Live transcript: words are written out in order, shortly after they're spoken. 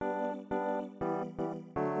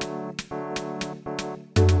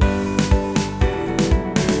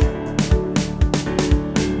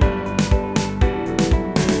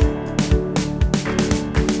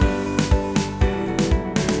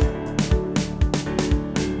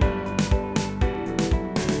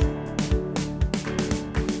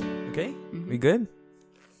good?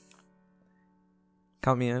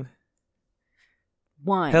 Count me in.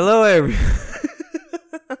 1. Hello,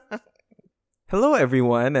 Hello,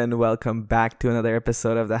 everyone, and welcome back to another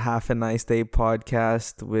episode of the Half a Nice Day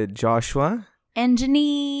podcast with Joshua. And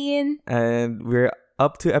Janine. And we're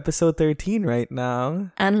up to episode 13 right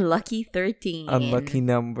now. Unlucky 13. Unlucky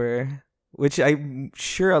number. Which I'm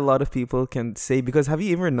sure a lot of people can say, because have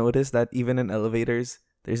you ever noticed that even in elevators,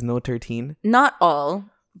 there's no 13? Not all,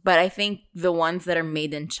 but I think the ones that are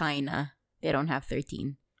made in China, they don't have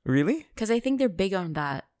 13. Really? Because I think they're big on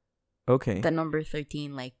that. Okay. The number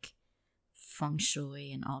 13, like feng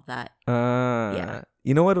shui and all that. Yeah.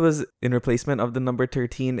 You know what was in replacement of the number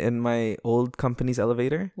 13 in my old company's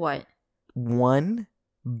elevator? What?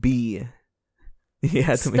 1B. You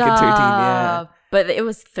had to make it 13, yeah. But it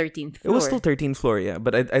was 13th floor. It was still 13th floor, yeah.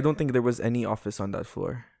 But I don't think there was any office on that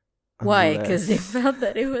floor. Why? Because they felt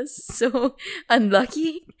that it was so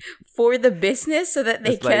unlucky for the business so that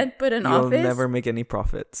they can't put an office? You'll never make any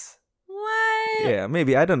profits. What? Yeah,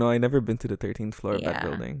 maybe. I don't know. I never been to the 13th floor of that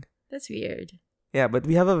building. That's weird. Yeah, but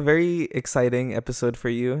we have a very exciting episode for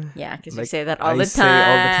you. Yeah, because like, we say that all the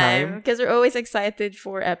time. Because we're always excited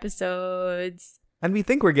for episodes. And we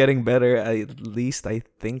think we're getting better. At least I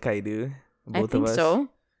think I do. Both of us. I think so.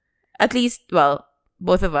 At least, well,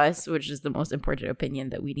 both of us, which is the most important opinion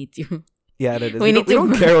that we need to. Yeah, that is. We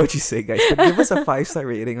don't care what you say, guys. But give us a 5-star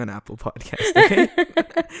rating on Apple Podcast, okay?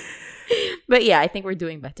 But yeah, I think we're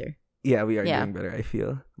doing better. Yeah, we are doing better, I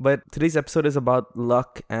feel. But today's episode is about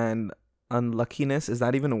luck and unluckiness. Is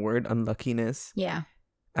that even a word? Unluckiness. Yeah.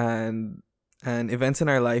 And events in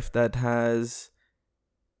our life that has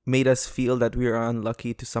made us feel that we are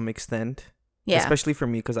unlucky to some extent. Yeah. Especially for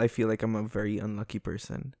me, because I feel like I'm a very unlucky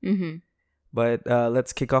person. Mm-hmm. But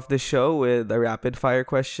let's kick off the show with a rapid fire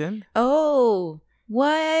question. Oh,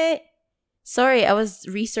 what? Sorry, I was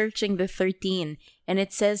researching the 13, and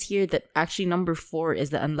it says here that actually number 4 is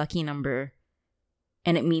the unlucky number,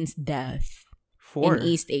 and it means death 4 in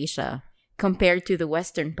East Asia, compared to the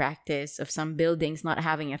Western practice of some buildings not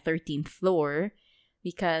having a 13th floor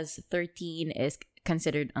because 13 is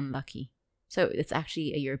considered unlucky. So it's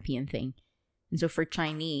actually a European thing. And so for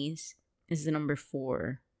Chinese, this is the number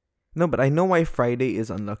 4. No, but I know why Friday is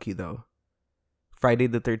unlucky though. Friday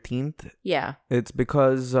the 13th. Yeah. It's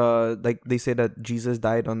because like they say that Jesus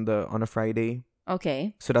died on a Friday.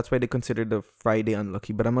 Okay. So that's why they consider the Friday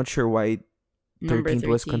unlucky, but I'm not sure why 13th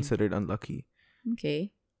was considered unlucky.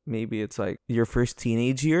 Okay. Maybe it's like your first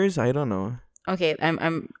teenage years, I don't know. Okay,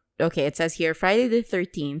 I'm okay, it says here Friday the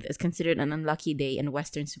 13th is considered an unlucky day in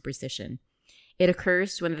Western superstition. It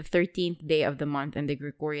occurs when the 13th day of the month in the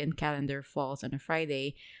Gregorian calendar falls on a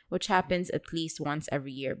Friday, which happens at least once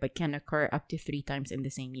every year, but can occur up to 3 times in the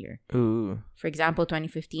same year. Ooh. For example,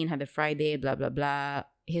 2015 had a Friday, blah, blah, blah,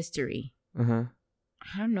 history. Uh-huh.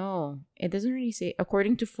 I don't know. It doesn't really say.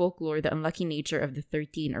 According to folklore, the unlucky nature of the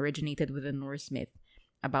 13 originated with a Norse myth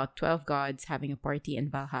about 12 gods having a party in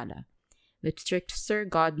Valhalla. The trickster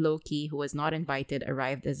god Loki, who was not invited,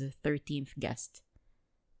 arrived as a 13th guest.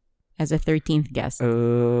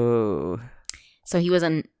 Oh. So he was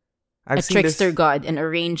a trickster god and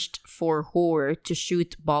arranged for Hor to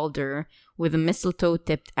shoot Balder with a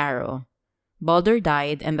mistletoe-tipped arrow. Balder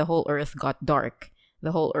died and the whole earth got dark.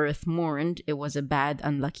 The whole earth mourned. It was a bad,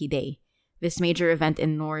 unlucky day. This major event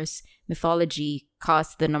in Norse mythology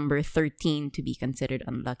caused the number 13 to be considered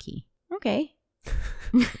unlucky. Okay.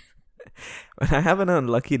 When I have an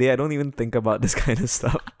unlucky day, I don't even think about this kind of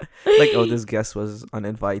stuff. Like, oh, this guest was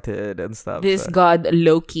uninvited and stuff. This god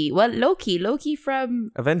Loki. Well, Loki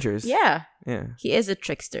from Avengers. Yeah. Yeah. He is a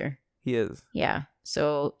trickster. He is. Yeah.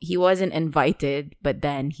 So he wasn't invited, but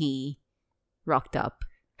then he rocked up.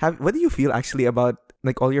 What do you feel actually about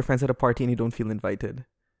like all your friends at a party and you don't feel invited?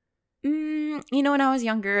 You know, when I was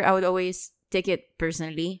younger, I would always take it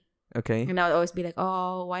personally. Okay. And I would always be like,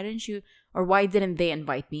 oh, why didn't they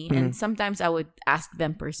invite me? And sometimes I would ask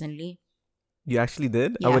them personally. You actually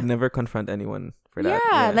did? Yeah. I would never confront anyone for that.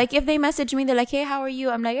 Yeah, like if they message me, they're like, hey, how are you?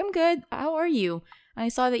 I'm like, I'm good. How are you? I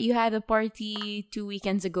saw that you had a party 2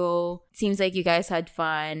 weekends ago. Seems like you guys had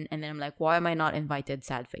fun. And then I'm like, why am I not invited?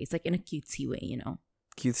 Sad face. Like in a cutesy way, you know?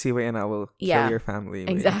 Cutesy way, and I will kill your family.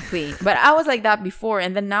 Exactly. But I was like that before.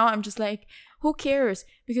 And then now I'm just like, who cares?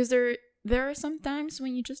 Because there are some times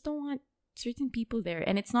when you just don't want certain people there.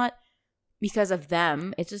 And it's not because of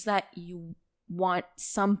them. It's just that you want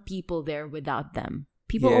some people there without them.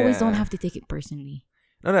 People always don't have to take it personally.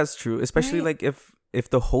 No, that's true. Especially like if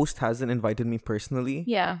the host hasn't invited me personally.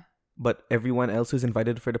 Yeah. But everyone else who's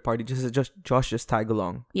invited for the party just tag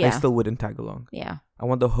along. Yeah. I still wouldn't tag along. Yeah. I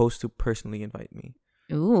want the host to personally invite me.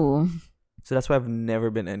 Ooh. So that's why I've never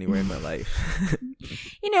been anywhere in my life.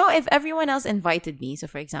 If everyone else invited me, so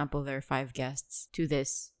for example, there are 5 guests to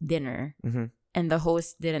this dinner, and the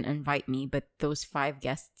host didn't invite me, but those 5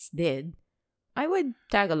 guests did, I would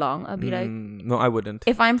tag along. I'll be like... No, I wouldn't.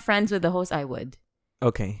 If I'm friends with the host, I would.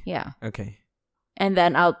 Okay. Yeah. Okay. And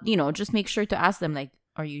then I'll, just make sure to ask them, like,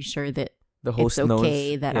 are you sure that the host it's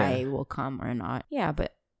okay knows that I will come or not? Yeah,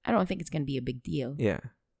 but I don't think it's going to be a big deal. Yeah.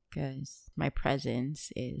 Because my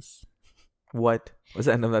presence is... What was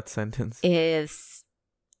the end of that sentence? Is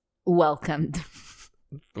welcomed.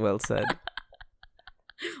 Well said.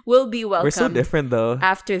 Will be welcomed. We're so different though.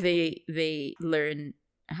 After they learn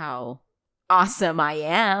how awesome I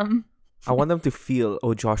am. I want them to feel,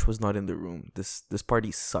 oh, Josh was not in the room. This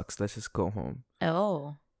party sucks. Let's just go home.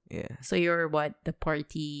 Oh. Yeah. So you're what? The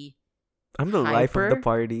party... I'm the life of the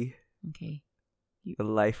party. Okay. The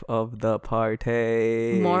life of the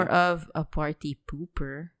party. More of a party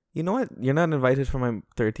pooper. You know what? You're not invited for my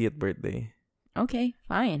 30th birthday. Okay,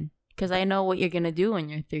 fine. Because I know what you're going to do on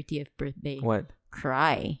your 30th birthday. What?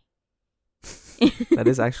 Cry. That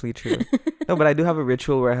is actually true. No, but I do have a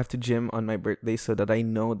ritual where I have to gym on my birthday so that I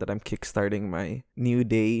know that I'm kickstarting my new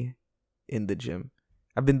day in the gym.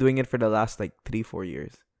 I've been doing it for the last 3-4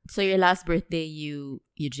 years. So your last birthday, you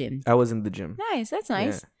gymmed? I was in the gym. Nice, that's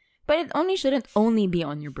nice. Yeah. But it shouldn't only be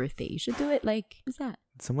on your birthday. You should do it what's that?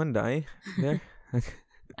 Did someone die there?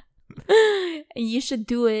 You should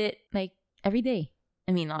do it every day.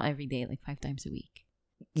 I mean, not every day, 5 times a week.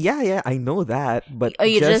 Yeah, I know that, but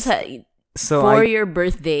for your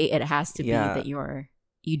birthday, it has to be that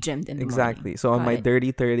you gymmed in the exactly. morning. So on my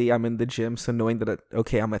 30, I'm in the gym. So knowing that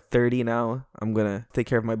I'm at 30 now, I'm gonna take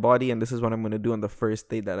care of my body, and this is what I'm gonna do on the first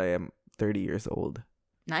day that I am 30 years old.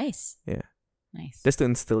 Nice. Yeah. Nice. Just to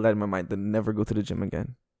instill that in my mind, then never go to the gym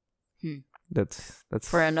again. That's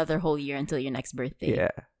for another whole year until your next birthday.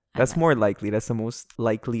 Yeah. That's more likely. That's the most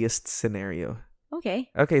likeliest scenario.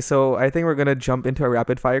 Okay, so I think we're going to jump into our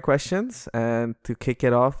rapid fire questions. And to kick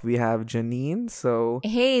it off, we have Janine. So,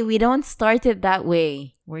 hey, we don't start it that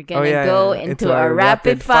way. We're going to go into our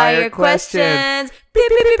rapid fire questions.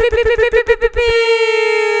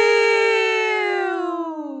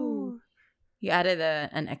 You added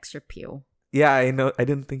an extra pew. Yeah, I know. I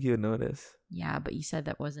didn't think you would notice. Yeah, but you said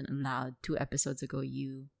that wasn't allowed 2 episodes ago.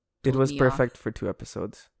 It was perfect for 2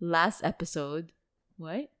 episodes. Last episode,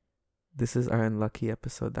 what? This is our unlucky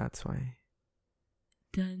episode, that's why.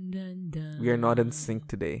 Dun, dun, dun. We are not in sync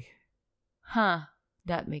today. Huh.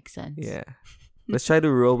 That makes sense. Yeah. Let's try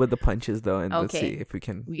to roll with the punches, though, and let's see if we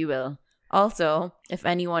can. We will. Also, if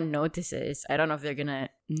anyone notices, I don't know if they're going to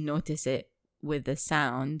notice it with the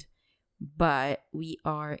sound, but we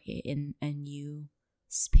are in a new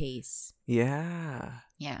space. Yeah.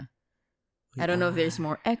 I don't know if there's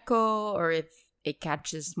more echo or if it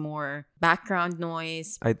catches more background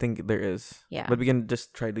noise. I think there is. Yeah. But we can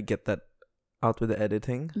just try to get that out with the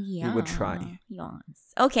editing. Yeah. We would try. Yes.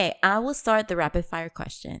 Okay, I will start the rapid fire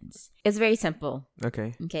questions. It's very simple.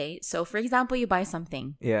 Okay. So for example, you buy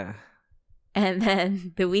something. Yeah. And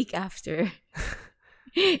then the week after,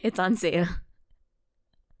 it's on sale.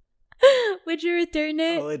 Would you return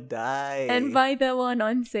it? I would die. And buy the one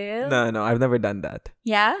on sale? No, I've never done that.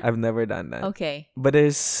 Yeah? I've never done that. Okay. But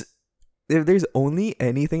if there's only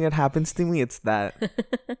anything that happens to me, it's that.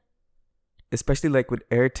 Especially with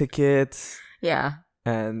air tickets. Yeah.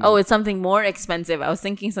 And it's something more expensive. I was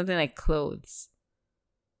thinking something like clothes.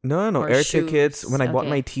 No, air shoes. Tickets. When I bought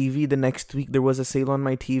my TV the next week, there was a sale on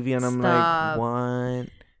my TV, and I'm like, what?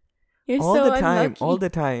 You're all so the time, unlucky. all the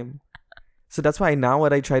time. So that's why now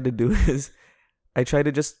what I try to do is I try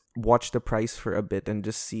to just watch the price for a bit and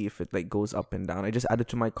just see if it goes up and down. I just add it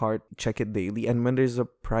to my cart, check it daily, and when there's a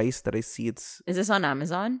price that I see it's... Is this on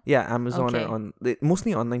Amazon? Yeah, Amazon or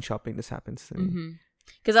mostly online shopping. This happens to me.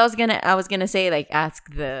 Because I was gonna say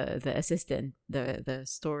ask the assistant, the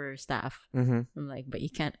store staff. I'm like, but you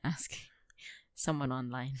can't ask someone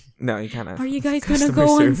online. No, you can't ask. Are you guys gonna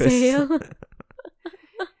go service. On sale?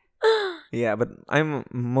 Yeah, but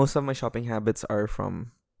most of my shopping habits are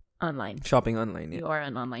from online. Shopping online, yeah. You are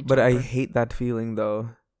an online But shopper. I hate that feeling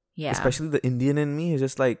though. Yeah. Especially the Indian in me is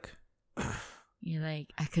just you're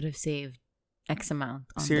like, I could have saved X amount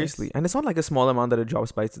on seriously. this. And it's not a small amount that it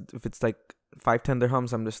drops by. If it's 5-10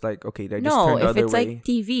 dirhams, I'm just okay, I just no, turned the other way. No, if it's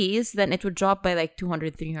TVs, then it would drop by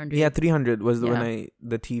 200, 300. Yeah, 300 was the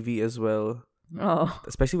TV as well. Oh.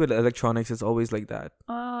 Especially with electronics, it's always like that.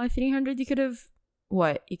 300, you could have...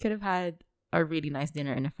 What? You could have had a really nice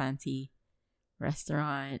dinner in a fancy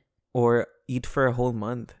restaurant. Or eat for a whole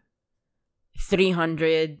month.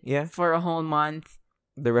 300 yeah. for a whole month.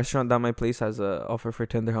 the restaurant down my place has a offer for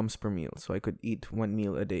 10 dirhams per meal, so I could eat one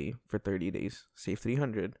meal a day for 30 days, save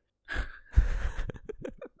 300.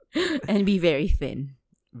 And be very thin.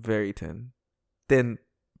 Very thin. Thin.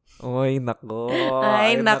 Oy, nako.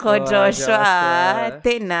 Ay, nako, Joshua.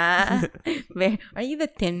 Thin na. Are you the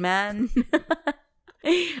thin man?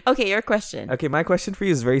 Okay, your question. Okay, my question for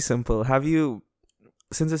you is very simple. Have you,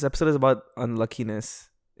 since this episode is about unluckiness,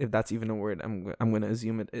 if that's even a word, I'm going to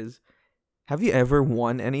assume it is. Have you ever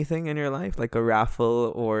won anything in your life? Like a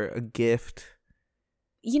raffle or a gift?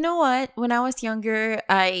 You know what? When I was younger,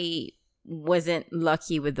 I wasn't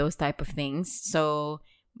lucky with those type of things. So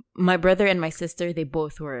my brother and my sister, they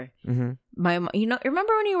both were. Mm-hmm.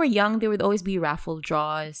 Remember when you were young, there would always be raffle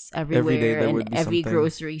draws everywhere, Every day there would be every something.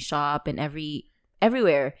 grocery shop and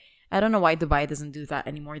everywhere. I don't know why Dubai doesn't do that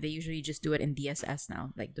anymore. They usually just do it in DSS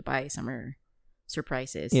now, like Dubai Summer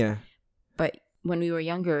Surprises. Yeah. But when we were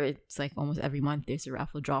younger, it's like almost every month there's a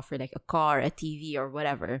raffle draw for like a car, a TV, or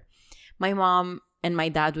whatever. My mom and my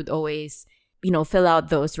dad would always, fill out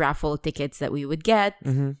those raffle tickets that we would get.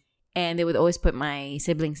 Mm-hmm. And they would always put my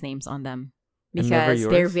siblings' names on them And never because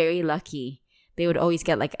yours? they're very lucky. They would always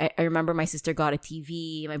get like, I remember my sister got a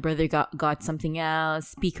TV, my brother got something else,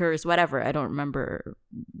 speakers, whatever. I don't remember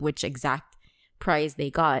which exact prize they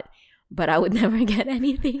got, but I would never get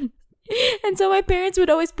anything. And so my parents would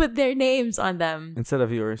always put their names on them Instead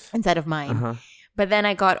of yours. instead of mine. Uh-huh. But then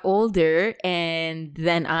I got older and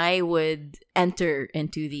then I would enter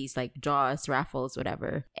into these like draws, raffles,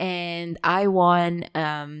 whatever. And I won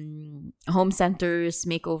Home Center's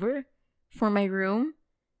makeover for my room.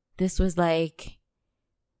 This was like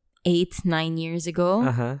 8-9 years ago.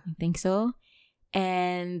 Uh-huh. I think so.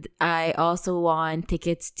 And I also won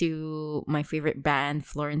tickets to my favorite band,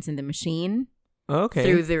 Florence and the Machine, Okay.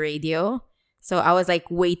 through the radio. So I was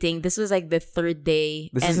like waiting. This was like the third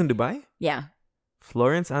day. This is in Dubai? Yeah.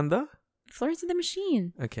 Florence and the? Florence and the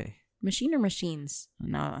Machine. Okay. Machine or machines?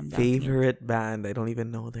 No, I'm doubting it. Favorite band. I don't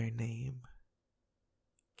even know their name.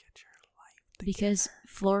 Get your life together. Because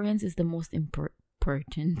Florence is the most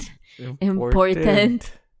important.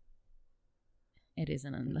 Important. It is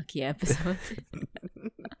an unlucky episode.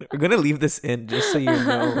 We're gonna leave this in just so you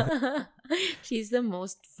know. She's the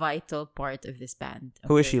most vital part of this band.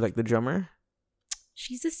 Who is okay? she? Like the drummer?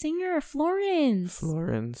 She's a singer, Florence.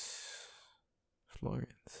 Florence.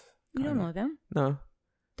 You don't know them? No.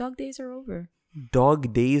 Dog days are over.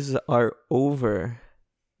 Dog days are over.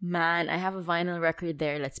 Man, I have a vinyl record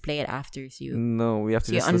there. Let's play it after so you, No, we have to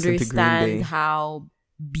so you just listen to Green Day. understand how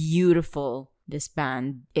beautiful this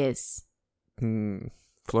band is.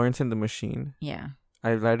 Florence and the Machine. Yeah.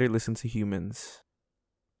 I'd rather listen to Humans.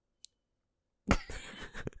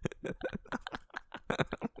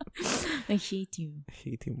 I hate you. I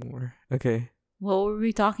hate you more. Okay. What were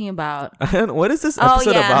we talking about? I don't know. What is this Oh,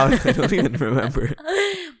 episode yeah. about? I don't even remember.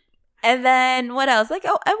 And then what else? Like,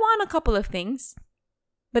 I won a couple of things.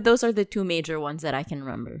 But those are the two major ones that I can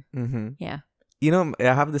remember. Mm-hmm. Yeah. You know, I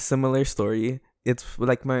have this similar story. It's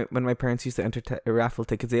like when my parents used to enter raffle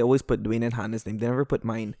tickets, they always put Dwayne and Hannah's name. They never put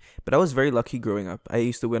mine. But I was very lucky growing up. I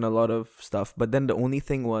used to win a lot of stuff. But then the only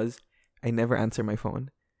thing was I never answer my phone.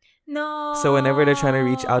 No. So whenever they're trying to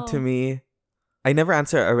reach out to me, I never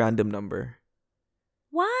answer a random number.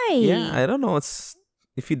 Why? Yeah, I don't know. It's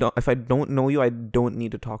if I don't know you, I don't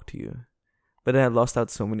need to talk to you. But then I lost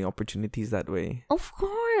out so many opportunities that way. Of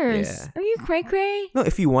course. Yeah. Are you cray-cray? No,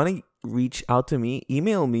 if you want to reach out to me,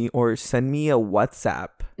 email me or send me a WhatsApp.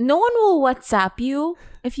 No one will WhatsApp you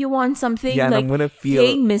if you want something. Yeah, and like, I'm gonna feel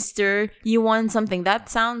hey, mister, you want something. That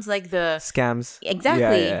sounds like the... scams.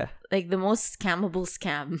 Exactly. Yeah. Like the most scammable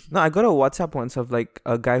scam. No, I got a WhatsApp once of like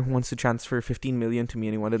a guy who wants to transfer 15 million to me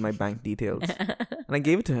and he wanted my bank details. And I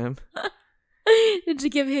gave it to him. Did you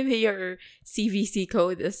give him your CVC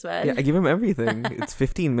code as well? Yeah, I give him everything. It's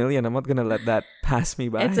 15 million. I'm not gonna let that pass me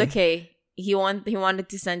by. It's okay. He wanted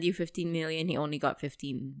to send you 15 million. He only got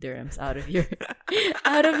 15 dirhams out of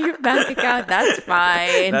your bank account. That's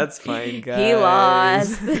fine. That's fine, guys. He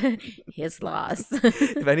lost. His loss.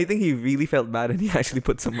 If anything, he really felt bad and he actually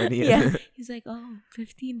put some money in. Yeah. He's like, oh,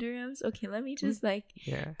 15 dirhams? Okay, let me just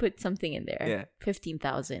Yeah. put something in there. Yeah.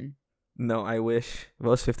 15,000. No, I wish. If it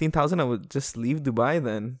was 15,000, I would just leave Dubai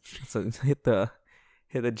then. So hit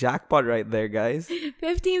the jackpot right there, guys.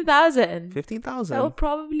 15,000. 15,000. That will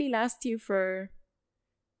probably last you for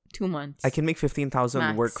 2 months. I can make 15,000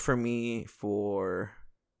 Max. work for me for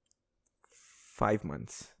 5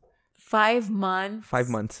 months. 5 months? 5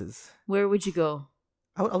 months is. Where would you go?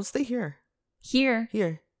 I'll stay here. Here.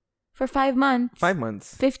 Here. For 5 months? 5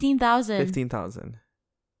 months. 15,000. 15,000.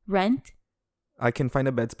 Rent? I can find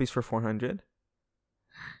a bed space for 400.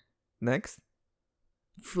 Next.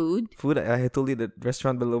 Food? Food. I told you the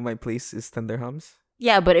restaurant below my place is 10 dirhams.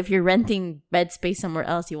 Yeah, but if you're renting bed space somewhere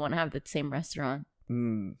else, you won't have that same restaurant.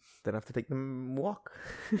 Then I have to take the walk.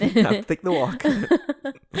 I have to take the walk. I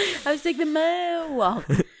have to take the walk.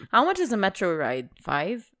 How much is a metro ride?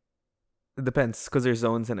 5? It depends because there's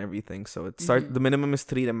zones and everything. So the minimum is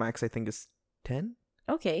 3, the max I think is 10.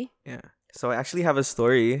 Okay. Yeah. So I actually have a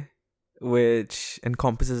story which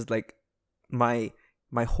encompasses like my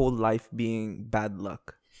whole life being bad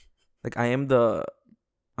luck. Like I am the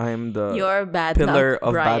You're bad pillar luck,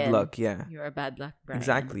 of Brian. bad luck. Yeah. You're a bad luck, Brian.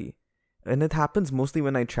 Exactly. And it happens mostly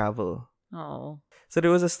when I travel. Oh. So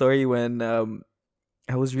there was a story when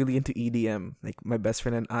I was really into EDM. Like my best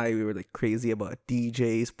friend and we were like crazy about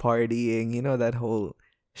DJs, partying, that whole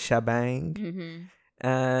shebang. Mm-hmm.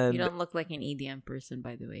 And you don't look like an EDM person,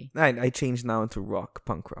 by the way. I changed now into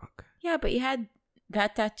punk rock. Yeah, but you had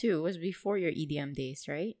that tattoo. It was before your EDM days,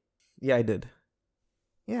 right? Yeah, I did.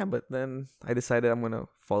 Yeah, but then I decided I'm going to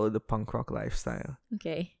follow the punk rock lifestyle.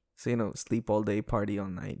 Okay. So, sleep all day, party all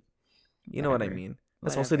night. You know what I mean?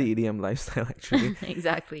 That's Whatever. also the EDM lifestyle, actually.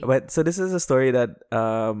 Exactly. But so this is a story that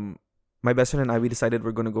my best friend and we decided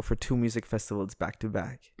we're going to go for 2 music festivals back to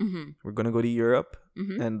back. Mm-hmm. We're going to go to Europe,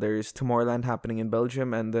 Mm-hmm. and there's Tomorrowland happening in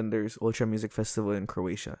Belgium, and then there's Ultra Music Festival in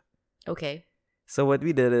Croatia. Okay. So what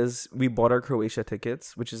we did is we bought our Croatia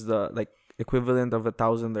tickets, which is the equivalent of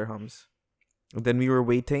 1,000 dirhams. Then we were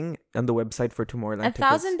waiting on the website for Tomorrowland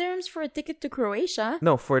 1,000 dirhams for a ticket to Croatia?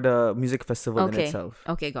 No, for the music festival in itself.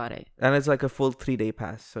 Okay, got it. And it's like a full 3-day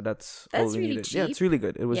pass, so that's all we really needed. cheap. Yeah, it's really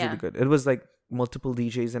good. It was really good. It was like multiple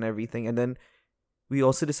DJs and everything. And then we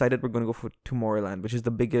also decided we're going to go for Tomorrowland, which is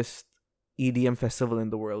the biggest EDM festival in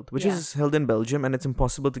the world, which is held in Belgium, and it's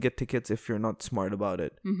impossible to get tickets if you're not smart about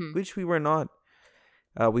it, which we were not.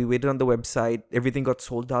 We waited on the website. Everything got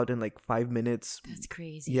sold out in like 5 minutes. That's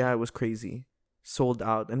crazy. Yeah, it was crazy. Sold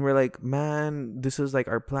out. And we're like, man, this is like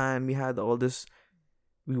our plan. We had all this.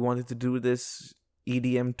 We wanted to do this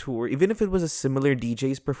EDM tour, even if it was a similar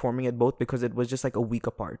DJs performing at both, because it was just like a week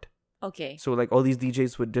apart. Okay. So like all these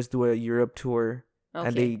DJs would just do a Europe tour, Okay.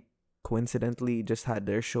 and they coincidentally just had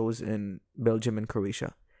their shows in Belgium and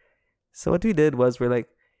Croatia. So what we did was we're like,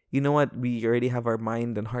 you know what? We already have our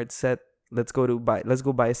mind and heart set. Let's go buy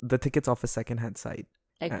the tickets off a secondhand site.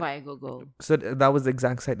 Like Viagogo. So that was the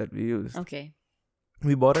exact site that we used. Okay.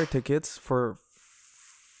 We bought our tickets for,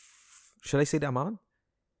 should I say the amount?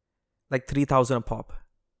 Like 3,000 a pop.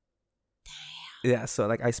 Damn. Yeah, so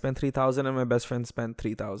like I spent 3,000 and my best friend spent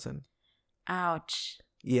 3,000. Ouch.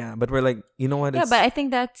 Yeah, but we're like, you know what? Yeah, but I think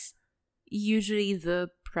that's usually the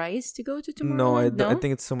price to go to Tomorrowland. No, I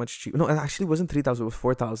think it's so much cheaper. No, it actually wasn't 3,000. It was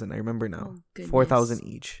 4,000. I remember now. Oh, 4,000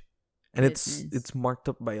 each. And Goodness. it's marked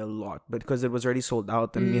up by a lot, but because it was already sold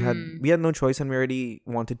out, and we had no choice, and we already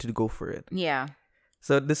wanted to go for it. Yeah.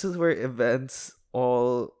 So this is where events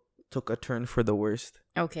all took a turn for the worst.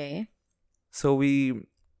 Okay. So we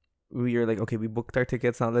are like, okay, we booked our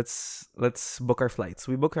tickets. Now let's book our flights.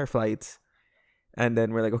 We book our flights, and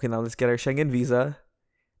then we're like, okay, now let's get our Schengen visa.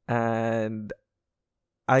 And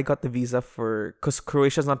I got the visa because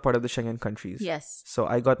Croatia is not part of the Schengen countries. Yes. So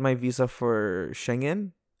I got my visa for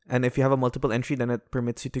Schengen, and if you have a multiple entry, then it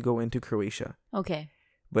permits you to go into Croatia. Okay.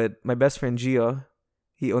 But my best friend Gio,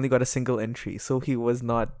 he only got a single entry, so he was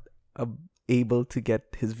not able to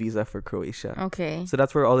get his visa for Croatia. Okay. So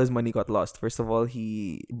that's where all his money got lost. First of all,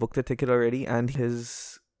 he booked a ticket already and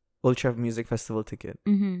his Ultra Music Festival ticket,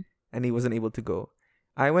 and he wasn't able to go.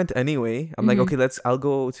 I went anyway. I'm like, okay, I'll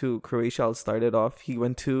go to Croatia. I'll start it off. He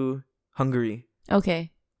went to Hungary.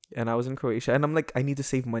 Okay. And I was in Croatia, and I'm like, I need to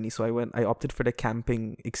save money, so I opted for the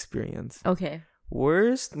camping experience. Okay.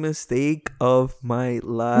 Worst mistake of my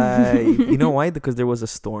life. You know why? Because there was a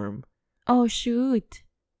storm. Oh, shoot.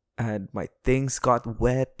 And my things got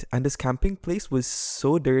wet. And this camping place was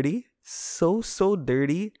so dirty. So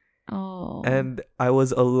dirty. Oh. And I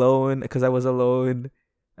was alone. Because I was alone.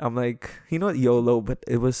 I'm like, YOLO. But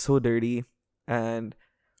it was so dirty. And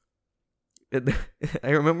I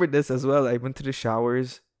remember this as well. I went to the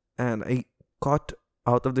showers. And I got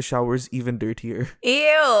out of the showers even dirtier.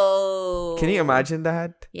 Ew. Can you imagine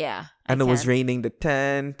that? Yeah. And it was raining the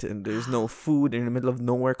tent, and there's no food in the middle of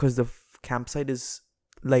nowhere because the campsite is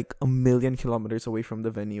like 1,000,000 kilometers away from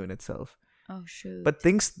the venue in itself. Oh, shoot. But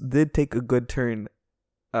things did take a good turn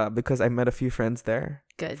because I met a few friends there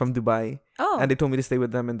from Dubai. Oh. And they told me to stay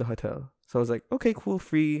with them in the hotel. So I was like, okay, cool,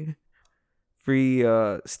 free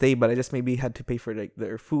stay, but I just maybe had to pay for like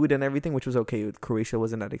their food and everything, which was okay. Croatia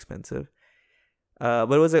wasn't that expensive.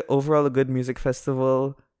 But it was overall a good music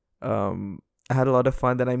festival. I had a lot of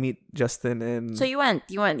fun. Then I meet Justin and... So you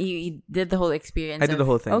did the whole experience. I did the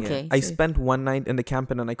whole thing. Okay. Yeah. I spent one night in the camp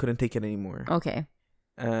and then I couldn't take it anymore. Okay.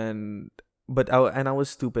 But I was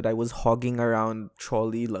stupid. I was hogging around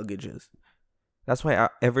trolley luggages. That's why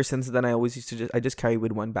ever since then I always used to just carry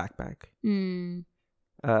with one backpack.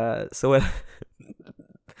 So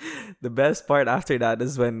the best part after that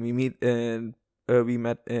is when we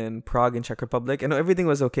met in Prague in Czech Republic, and everything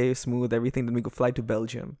was okay, smooth, everything. Then we go fly to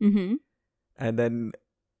Belgium, and then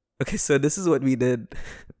so this is what we did.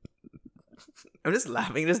 I'm just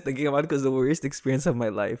laughing just thinking about it because the worst experience of my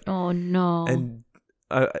life. Oh no! And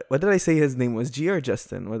what did I say his name was? Gio or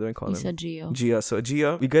Justin? What do I call him? You said Gio. Gio. So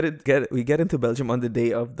Gio, we get into Belgium on the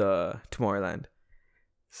day of the Tomorrowland.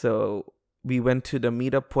 So we went to the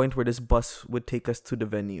meetup point where this bus would take us to the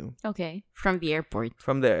venue. Okay. From the airport.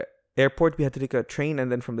 From the airport, we had to take a train,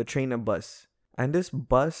 and then from the train, a bus. And this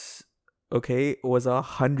bus, was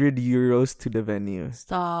 100 euros to the venue.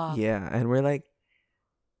 Stop. Yeah, and we're like...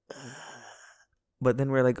 But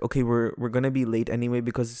then we're like, okay, we're gonna be late anyway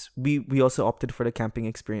because we also opted for the camping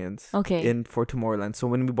experience. Okay. For Tomorrowland. So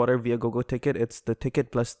when we bought our Viagogo ticket, it's the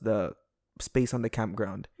ticket plus the space on the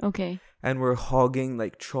campground. Okay. And we're hogging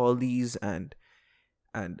like trolleys and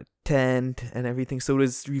tent and everything. So it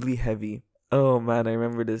was really heavy. Oh man, I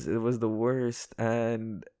remember this. It was the worst.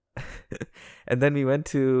 And and then we went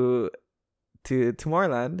to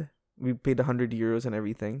Tomorrowland. We paid 100 euros and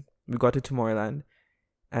everything. We got to Tomorrowland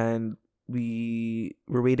and we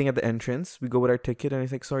were waiting at the entrance. We go with our ticket and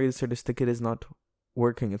it's like, sorry sir, this ticket is not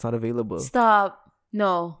working. It's not available. Stop.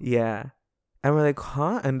 No. Yeah. And we're like,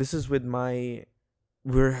 huh? And this is with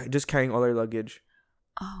we're just carrying all our luggage.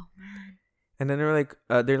 Oh man. And then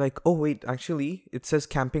they're like, oh wait, actually it says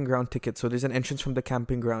camping ground ticket. So there's an entrance from the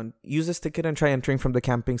camping ground. Use this ticket and try entering from the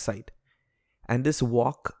camping site. And this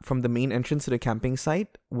walk from the main entrance to the camping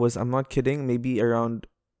site was, I'm not kidding, maybe around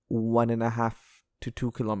 1.5 to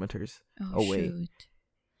 2 kilometers away. Shoot.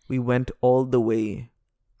 We went all the way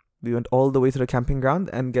to the camping ground,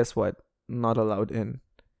 and guess what? Not allowed in.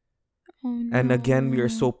 Oh, no. And again, we are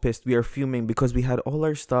so pissed. We are fuming because we had all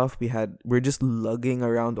our stuff. We're just lugging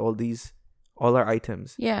around all our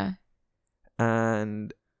items. Yeah.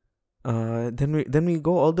 And then we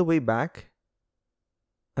go all the way back.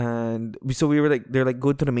 And we were like, they're like,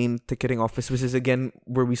 go to the main ticketing office, which is again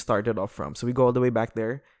where we started off from. So we go all the way back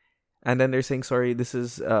there. And then they're saying, sorry, this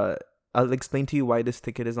is, I'll explain to you why this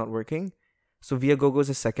ticket is not working. So Viagogo is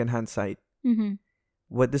a secondhand site. Mm-hmm.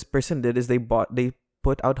 What this person did is they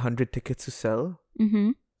put out 100 tickets to sell.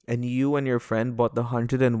 Mm-hmm. And you and your friend bought the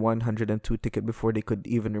 101, 102 ticket before they could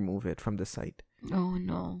even remove it from the site. Oh,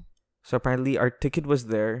 no. So apparently our ticket was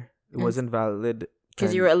there. It wasn't valid.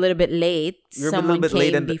 Because you were a little bit late. Someone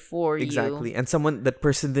came before you. Exactly. And that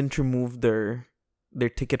person didn't remove their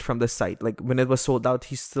ticket from the site. Like when it was sold out,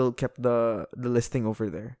 he still kept the listing over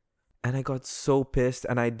there. And I got so pissed,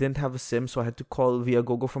 and I didn't have a SIM, so I had to call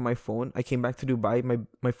Viagogo from my phone. I came back to Dubai.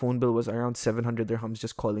 My phone bill was around 700 dirhams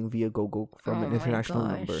just calling Viagogo from an international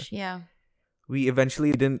number. Yeah. We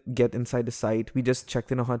eventually didn't get inside the site. We just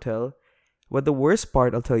checked in a hotel. But the worst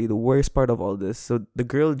part, I'll tell you, the worst part of all this. So the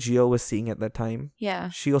girl Gio was seeing at that time. Yeah.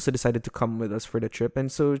 She also decided to come with us for the trip,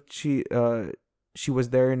 and so she was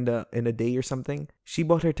there in a day or something. She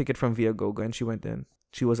bought her ticket from Viagogo and she went in.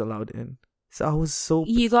 She was allowed in. So I was so...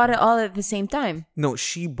 You got it all at the same time? No,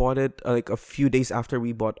 she bought it like a few days after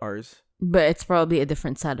we bought ours. But it's probably a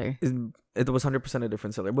different seller. It was 100% a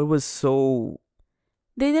different seller. But it was so...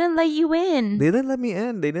 They didn't let you in. They didn't let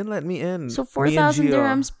me in. So 4,000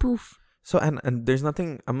 dirhams, poof. So, and there's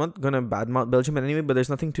nothing... I'm not going to badmouth Belgium anyway, but there's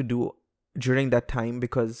nothing to do during that time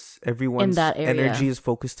because everyone's energy is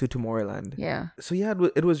focused to Tomorrowland. Yeah. So yeah,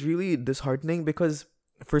 it was really disheartening because...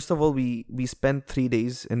 First of all, we spent 3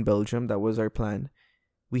 days in Belgium. That was our plan.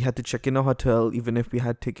 We had to check in a hotel even if we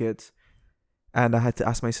had tickets. And I had to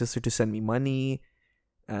ask my sister to send me money.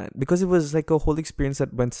 Because it was like a whole experience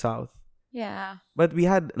that went south. Yeah. But we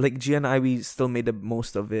had, like, Gia and I, we still made the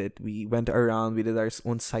most of it. We went around. We did our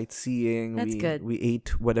own sightseeing. That's good. We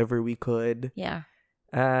ate whatever we could. Yeah.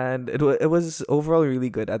 And it was overall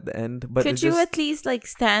really good at the end. But could you at least, like,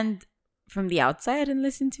 stand... from the outside and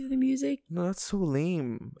listen to the music? No, that's so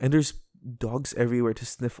lame. And there's dogs everywhere to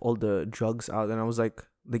sniff all the drugs out. And I was like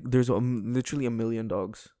there's literally 1 million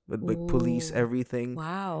dogs with like police, everything.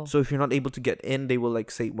 Wow. So if you're not able to get in, they will like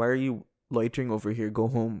say, why are you loitering over here? Go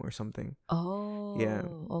home or something. Oh. Yeah.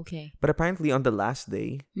 Okay. But apparently on the last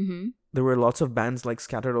day, there were lots of bands like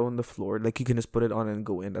scattered on the floor. Like you can just put it on and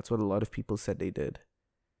go in. That's what a lot of people said they did.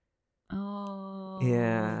 Oh.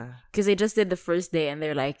 Yeah. because they just did the first day and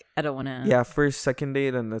they're like, I don't want to. Yeah, first, second day,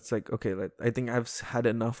 then that's like, okay, I think I've had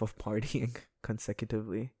enough of partying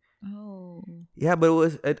consecutively. Oh. Yeah, but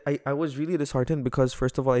I was really disheartened because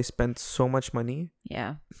first of all, I spent so much money.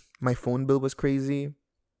 Yeah. My phone bill was crazy.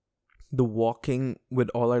 The walking with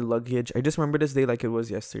all our luggage. I just remember this day like it was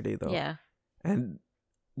yesterday though. Yeah. And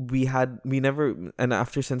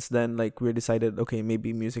after since then, like we decided, okay,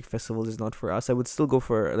 maybe music festivals is not for us. I would still go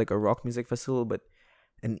for like a rock music festival, but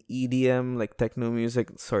an EDM, like techno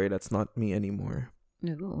music, sorry, that's not me anymore.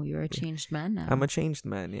 No, you're a changed man now. I'm a changed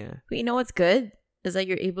man, yeah. But you know what's good? Is that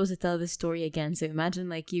you're able to tell the story again. So imagine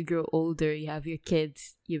like you grow older, you have your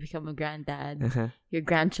kids, you become a granddad, your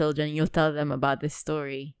grandchildren, you'll tell them about this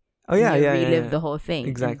story. Oh yeah, yeah, relive the whole thing.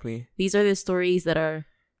 Exactly. And these are the stories that are,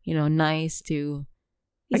 nice to.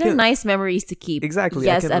 These are nice memories to keep. Exactly.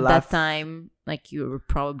 Yes, at that time, like you were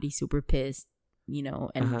probably super pissed,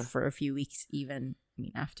 and for a few weeks even. I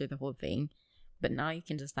mean, after the whole thing, but now you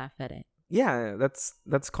can just laugh at it. Yeah,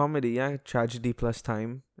 that's comedy. Yeah, tragedy plus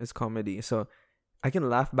time is comedy. So I can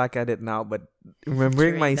laugh back at it now, but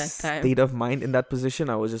remembering my state of mind in that position,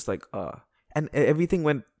 I was just like, and everything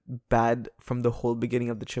went bad from the whole beginning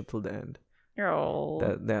of the trip till the end. Oh,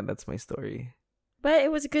 that's my story. But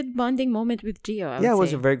it was a good bonding moment with Gio. It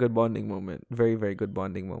was a very good bonding moment. Very, very good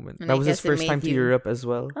bonding moment. And that was his first time to Europe as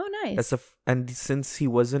well. Oh, nice. And since he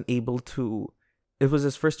wasn't able to, it was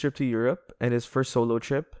his first trip to Europe and his first solo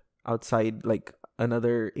trip outside like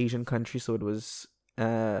another Asian country. So it was,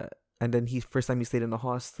 and then first time he stayed in a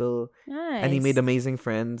hostel. Nice. And he made amazing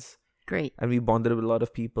friends. Great. And we bonded with a lot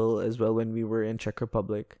of people as well when we were in Czech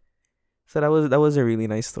Republic. So that was a really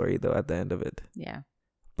nice story though at the end of it. Yeah.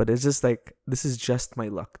 But it's just like, this is just my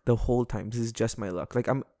luck the whole time. This is just my luck. Like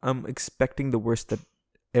I'm expecting the worst at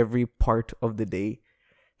every part of the day.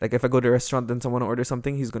 Like if I go to a restaurant and someone order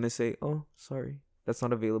something, he's gonna say, "Oh, sorry, that's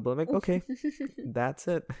not available." I'm like, okay, that's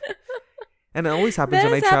it. And it always happens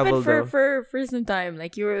when I travel for some time.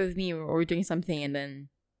 Like you were with me, we were ordering something, and then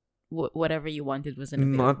whatever you wanted wasn't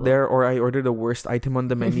available. Not there, or I ordered the worst item on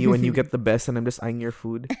the menu and you get the best, and I'm just eyeing your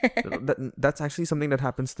food. That's actually something that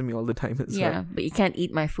happens to me all the time. Yeah, but you can't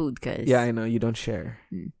eat my food because I know you don't share.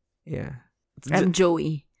 Yeah, I'm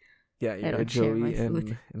Joey. Yeah, you're a Joey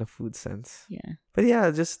in a food sense. Yeah, but yeah,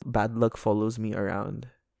 just bad luck follows me around.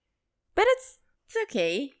 But it's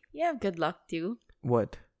okay. You have good luck too.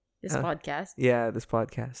 What? This podcast. Yeah, this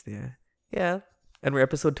podcast. Yeah. And we're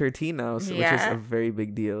episode 13 now, which is a very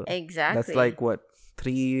big deal. Exactly. That's like what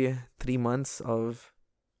 3 months of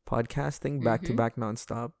podcasting back to back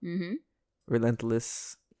nonstop. Mm-hmm.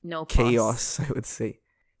 Relentless chaos, I would say.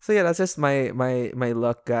 So yeah, that's just my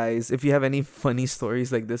luck, guys. If you have any funny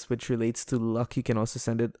stories like this which relates to luck, you can also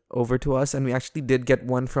send it over to us. And we actually did get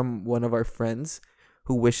one from one of our friends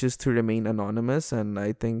who wishes to remain anonymous, and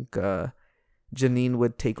I think Janine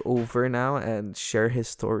would take over now and share his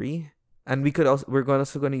story. And we're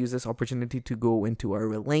also going to use this opportunity to go into our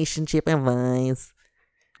relationship advice.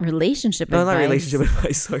 Not relationship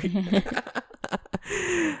advice, sorry.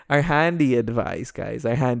 Our handy advice, guys.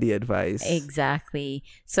 Our handy advice. Exactly.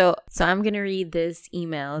 So I'm going to read this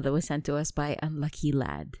email that was sent to us by Unlucky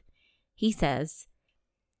Lad.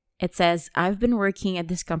 It says, I've been working at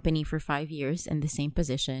this company for 5 years in the same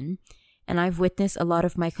position, and I've witnessed a lot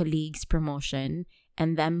of my colleagues' promotion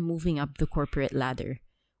and them moving up the corporate ladder.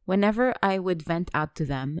 Whenever I would vent out to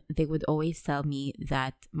them, they would always tell me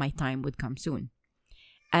that my time would come soon.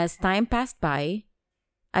 As time passed by,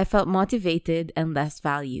 I felt motivated and less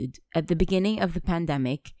valued. At the beginning of the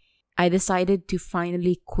pandemic, I decided to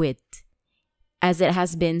finally quit, as it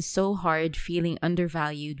has been so hard feeling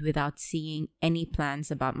undervalued without seeing any plans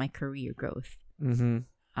about my career growth. Mm-hmm.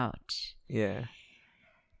 Ouch. Yeah.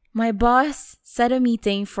 My boss set a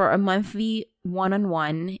meeting for a monthly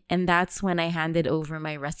one-on-one, and that's when I handed over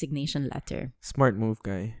my resignation letter. Smart move,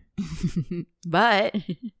 guy. But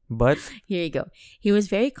here you go. He was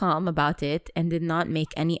very calm about it and did not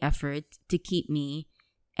make any effort to keep me,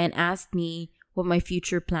 and asked me what my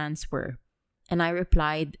future plans were. And I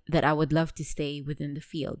replied that I would love to stay within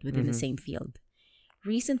the same field.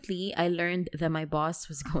 Recently, I learned that my boss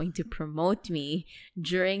was going to promote me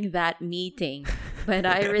during that meeting, but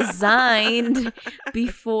I resigned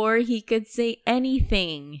before he could say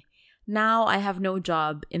anything. Now I have no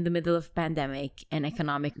job in the middle of pandemic and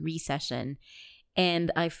economic recession, and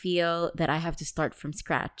I feel that I have to start from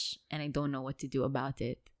scratch, and I don't know what to do about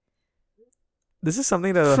it. This is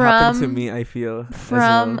something that happened to me, I feel.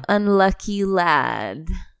 From Unlucky Lad.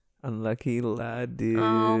 Unlucky lad, dude.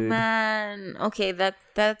 Oh man. Okay,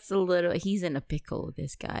 that's a little. He's in a pickle.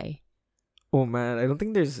 This guy. Oh man, I don't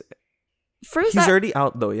think there's. He's already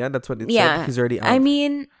out though. Yeah, that's what it said. He's already out. I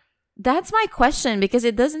mean, That's my question, because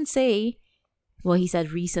it doesn't say. Well, he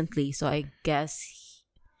said recently, so I guess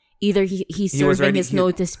either he's serving his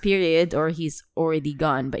notice period or he's already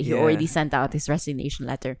gone, but he already sent out his resignation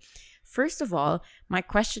letter. First of all, my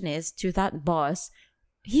question is to that boss,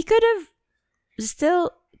 he could have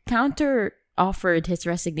still counter offered his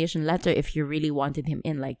resignation letter if you really wanted him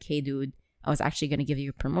in. Like, hey, dude, I was actually going to give you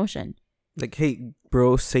a promotion. Like, hey,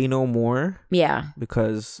 bro, say no more. Yeah.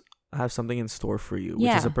 Because I have something in store for you,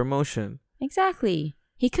 which is a promotion. Exactly.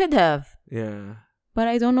 He could have. Yeah. But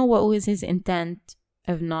I don't know what was his intent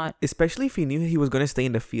of not. Especially if he knew he was going to stay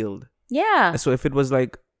in the field. Yeah. So if it was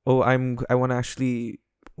like, oh, I want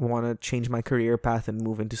to change my career path and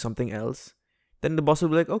move into something else, then the boss will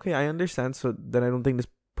be like, okay, I understand. So then I don't think this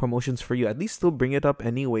promotion's for you. At least still bring it up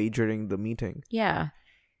anyway during the meeting. Yeah.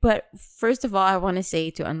 But first of all, I want to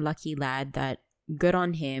say to Unlucky Lad that good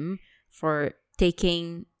on him for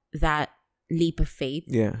taking that leap of faith.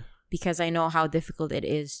 Yeah. Because I know how difficult it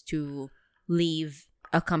is to leave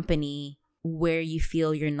a company where you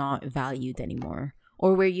feel you're not valued anymore,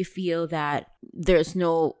 or where you feel that there's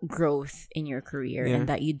no growth in your career and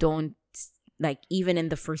that you don't, like, even in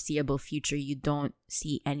the foreseeable future, you don't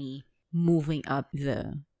see any moving up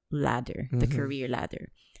the ladder, the career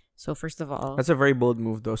ladder. So first of all, that's a very bold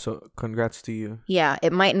move though, so congrats to you. Yeah,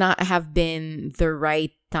 it might not have been the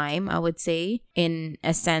right time, I would say, in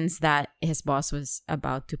a sense that his boss was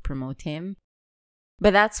about to promote him.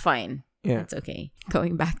 But that's fine. Yeah. That's okay.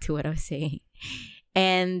 Going back to what I was saying.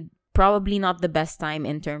 And probably not the best time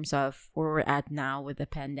in terms of where we're at now with the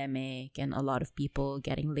pandemic and a lot of people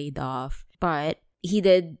getting laid off. But he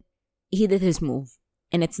did his move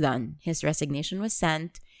and it's done. His resignation was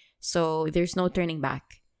sent. So there's no turning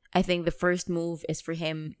back. I think the first move is for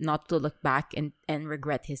him not to look back and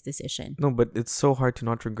regret his decision. No, but it's so hard to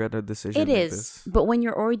not regret a decision. It is. But when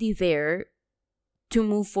you're already there, to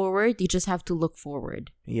move forward, you just have to look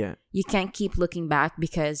forward. Yeah. You can't keep looking back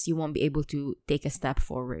because you won't be able to take a step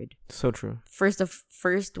forward. So true.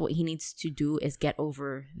 First, what he needs to do is get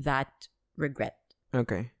over that regret.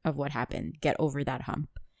 Okay. Of what happened. Get over that hump.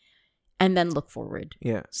 And then look forward.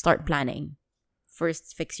 Yeah. Start planning.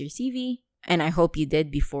 First, fix your CV. And I hope you did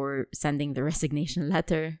before sending the resignation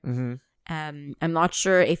letter. Mm-hmm. I'm not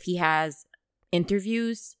sure if he has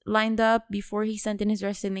interviews lined up before he sent in his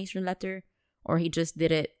resignation letter, or he just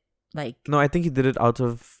did it like... No, I think he did it out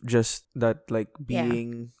of just that, like,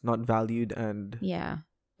 being not valued and... Yeah.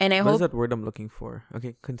 And I hope... What is that word I'm looking for?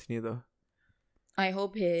 Okay, continue though. I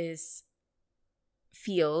hope his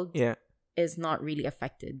field is not really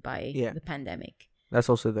affected by the pandemic. That's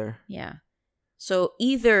also there. Yeah. So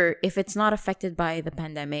either if it's not affected by the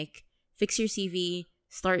pandemic, fix your CV,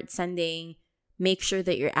 start sending, make sure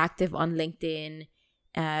that you're active on LinkedIn,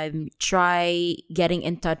 try getting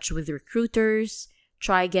in touch with recruiters,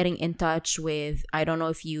 try getting in touch with, I don't know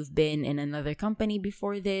if you've been in another company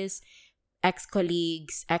before this,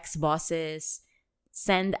 ex-colleagues, ex-bosses,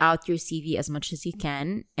 send out your CV as much as you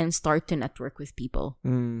can and start to network with people.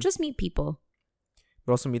 Just meet people.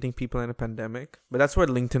 But also meeting people in a pandemic. But that's where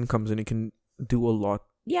LinkedIn comes in. You can do a lot.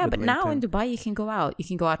 Yeah, but LinkedIn. Now in Dubai, you can go out. You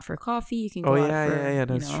can go out for coffee. You can go out for... Yeah,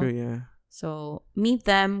 that's true, yeah. So meet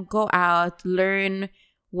them, go out, learn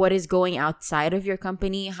what is going outside of your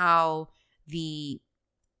company, how the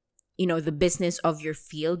business of your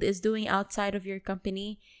field is doing outside of your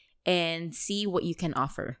company, and see what you can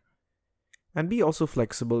offer. And be also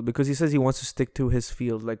flexible, because he says he wants to stick to his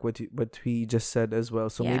field, like what he just said as well.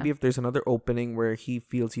 So maybe if there's another opening where he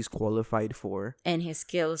feels he's qualified for, and his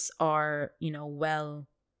skills are, well,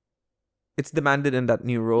 it's demanded in that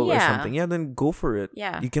new role or something, then go for it.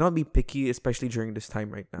 Yeah. You cannot be picky, especially during this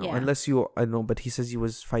time right now. Unless I know, but he says he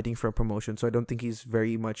was fighting for a promotion, so I don't think he's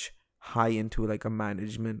very much high into like a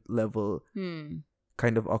management level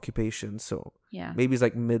kind of occupation. So maybe it's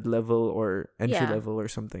like mid-level or entry-level or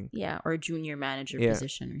something. Yeah, or junior manager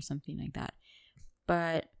position or something like that.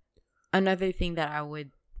 But another thing that I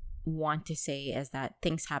would want to say is that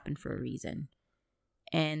things happen for a reason.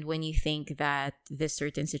 And when you think that this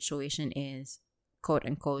certain situation is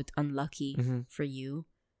quote-unquote unlucky for you,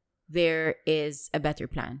 there is a better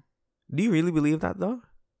plan. Do you really believe that though?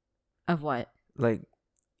 Of what? Like,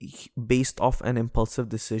 based off an impulsive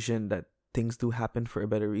decision, that things do happen for a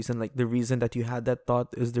better reason? Like, the reason that you had that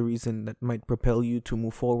thought is the reason that might propel you to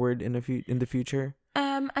move forward in the future?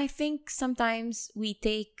 I think sometimes we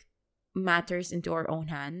take matters into our own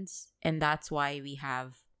hands, and that's why we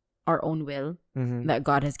have our own will that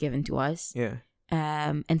God has given to us. Yeah.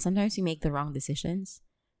 And sometimes we make the wrong decisions.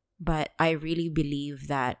 But I really believe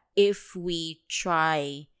that if we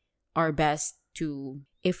try our best to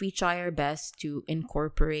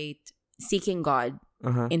incorporate seeking God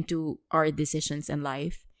into our decisions in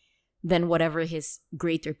life, then whatever his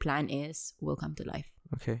greater plan is will come to life.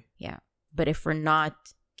 Okay. Yeah. But if we're not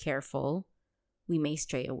careful, we may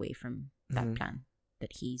stray away from that plan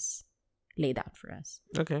that he's laid out for us.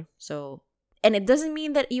 Okay. So, and it doesn't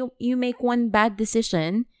mean that you make one bad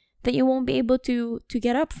decision that you won't be able to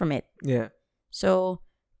get up from it. Yeah. So,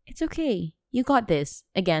 it's okay. You got this.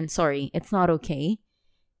 Again, sorry, it's not okay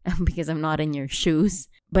because I'm not in your shoes,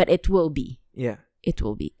 but it will be. Yeah. It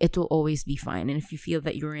will be. It will always be fine. And if you feel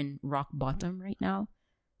that you're in rock bottom right now,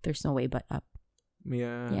 there's no way but up.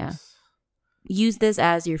 Yes. Yeah. Use this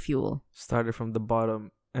as your fuel. Started from the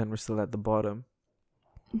bottom and we're still at the bottom.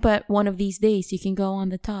 But one of these days, you can go on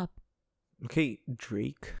the top. Okay,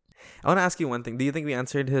 Drake. I want to ask you one thing. Do you think we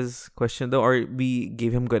answered his question though, or we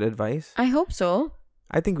gave him good advice? I hope so.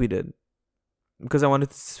 I think we did. Because I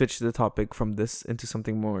wanted to switch the topic from this into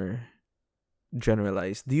something more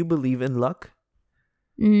generalized. Do you believe in luck?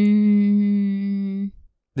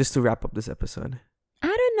 Just to wrap up this episode. I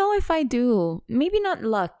don't know if I do. Maybe not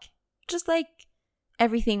luck. Just like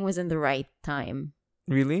everything was in the right time.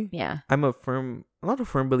 Really? Yeah. I'm not a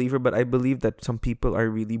firm believer, but I believe that some people are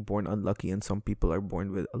really born unlucky and some people are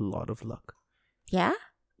born with a lot of luck. Yeah?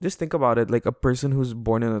 Just think about it, like a person who's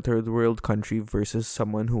born in a third world country versus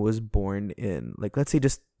someone who was born in, like, let's say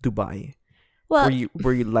just Dubai. Well,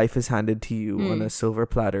 where your life is handed to you on a silver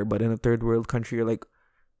platter, but in a third world country, you're like,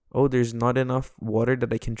 oh, there's not enough water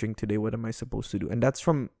that I can drink today. What am I supposed to do? And that's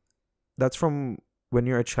from when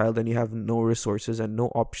you're a child and you have no resources and no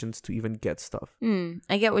options to even get stuff.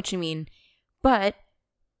 I get what you mean. But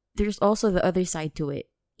there's also the other side to it.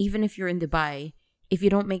 Even if you're in Dubai, if you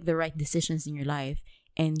don't make the right decisions in your life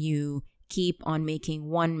and you keep on making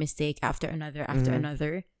one mistake after another,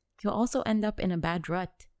 you'll also end up in a bad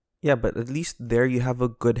rut. Yeah, but at least there you have a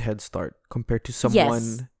good head start compared to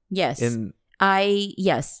someone. Yes. I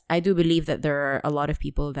do believe that there are a lot of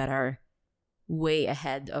people that are way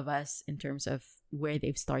ahead of us in terms of where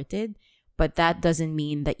they've started, but that doesn't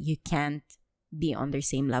mean that you can't be on their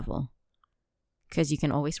same level. Because you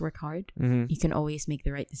can always work hard. You can always make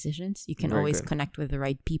the right decisions. You can always connect with the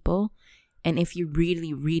right people. And if you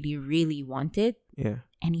really, really, really want it,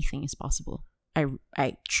 anything is possible.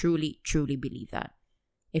 I truly, truly believe that.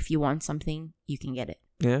 If you want something, you can get it.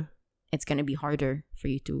 Yeah. It's going to be harder for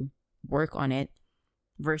you to work on it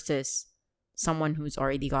versus someone who's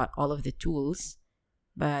already got all of the tools.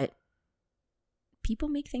 But people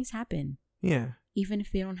make things happen. Yeah. Even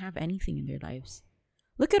if they don't have anything in their lives.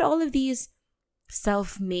 Look at all of these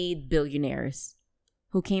self-made billionaires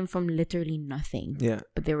who came from literally nothing. Yeah.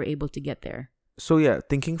 But they were able to get there. So yeah,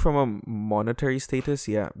 thinking from a monetary status,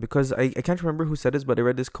 yeah. Because I can't remember who said this, but I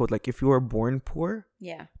read this quote, like, if you are born poor,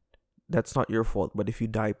 that's not your fault. But if you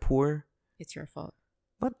die poor, it's your fault.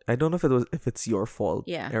 But I don't know if it's your fault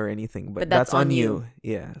or anything, but that's on you.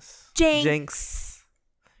 Yes. Jinx.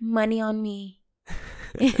 Money on me.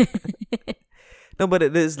 No, but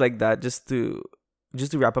it is like that. Just to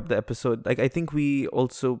wrap up the episode, like, I think we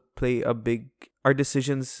also our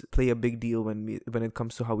decisions play a big deal when it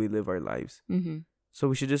comes to how we live our lives. So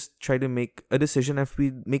we should just try to make a decision. If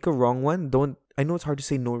we make a wrong one, I know it's hard to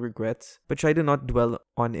say no regrets, but try to not dwell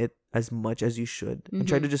on it as much as you should, and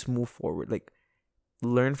try to just move forward. Like,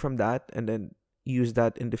 learn from that and then use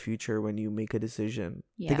that in the future when you make a decision.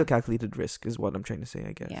 Take a calculated risk is what I'm trying to say,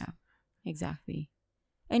 I guess. Yeah, exactly.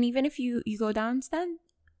 And even if you go down, stand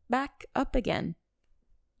back up again.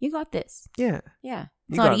 You got this. Yeah. Yeah.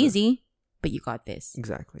 It's not easy, but you got this.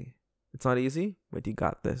 Exactly. It's not easy, but you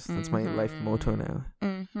got this. That's my life motto now.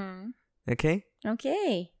 Okay?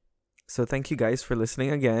 Okay. So thank you guys for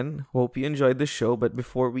listening again. Hope you enjoyed the show. But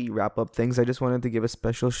before we wrap up things, I just wanted to give a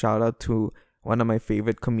special shout out to one of my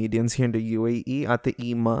favorite comedians here in the UAE, Ate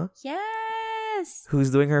Ima. Yes.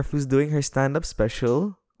 Who's doing her stand-up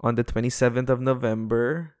special on the 27th of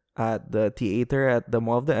November at the theater at the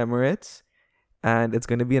Mall of the Emirates. And it's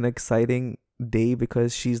going to be an exciting day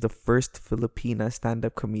because she's the first Filipina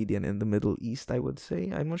stand-up comedian in the Middle East, I would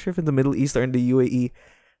say. I'm not sure if in the Middle East or in the UAE,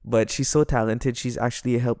 but she's so talented. She's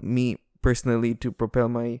actually helped me personally to propel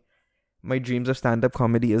my dreams of stand-up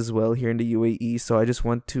comedy as well here in the UAE. So I just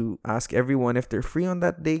want to ask everyone, if they're free on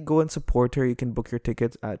that day, go and support her. You can book your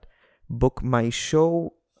tickets at Book My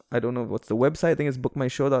Show. I don't know what's the website. I think it's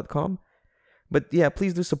bookmyshow.com. But yeah,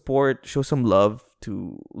 please do support, show some love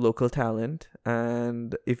to local talent.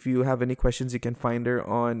 And if you have any questions, you can find her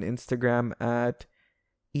on Instagram at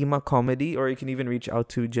Ima Comedy, or you can even reach out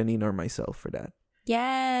to Janine or myself for that.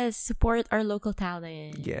 Yes, support our local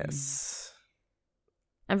talent. Yes.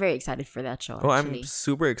 I'm very excited for that show, actually. I'm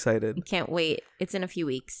super excited. I can't wait. It's in a few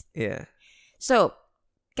weeks. Yeah. So,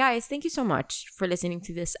 guys, thank you so much for listening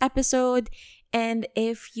to this episode. And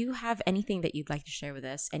if you have anything that you'd like to share with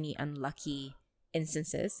us, any unlucky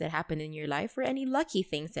instances that happened in your life, or any lucky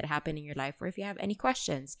things that happened in your life, or if you have any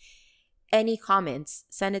questions, any comments,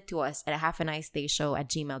 send it to us at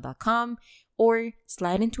halfanicedayshow@gmail.com, or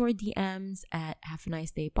slide into our DMs at Half a Nice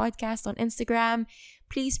Day Podcast on Instagram.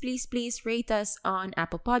 Please, please, please rate us on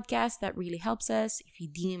Apple Podcasts. That really helps us. If you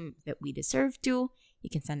deem that we deserve to, you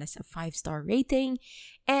can send us a 5-star rating.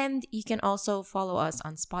 And you can also follow us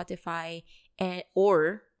on Spotify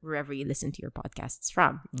or wherever you listen to your podcasts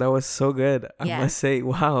from. That was so good. I must say,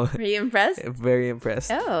 wow. Were you impressed? Very impressed.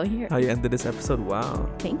 Oh, here. How you ended this episode. Wow.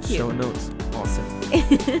 Thank you. Show notes. Awesome.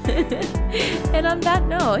 And on that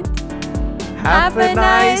note, have a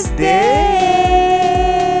nice day.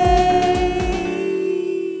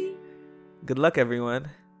 Good luck, everyone.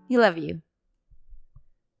 We love you.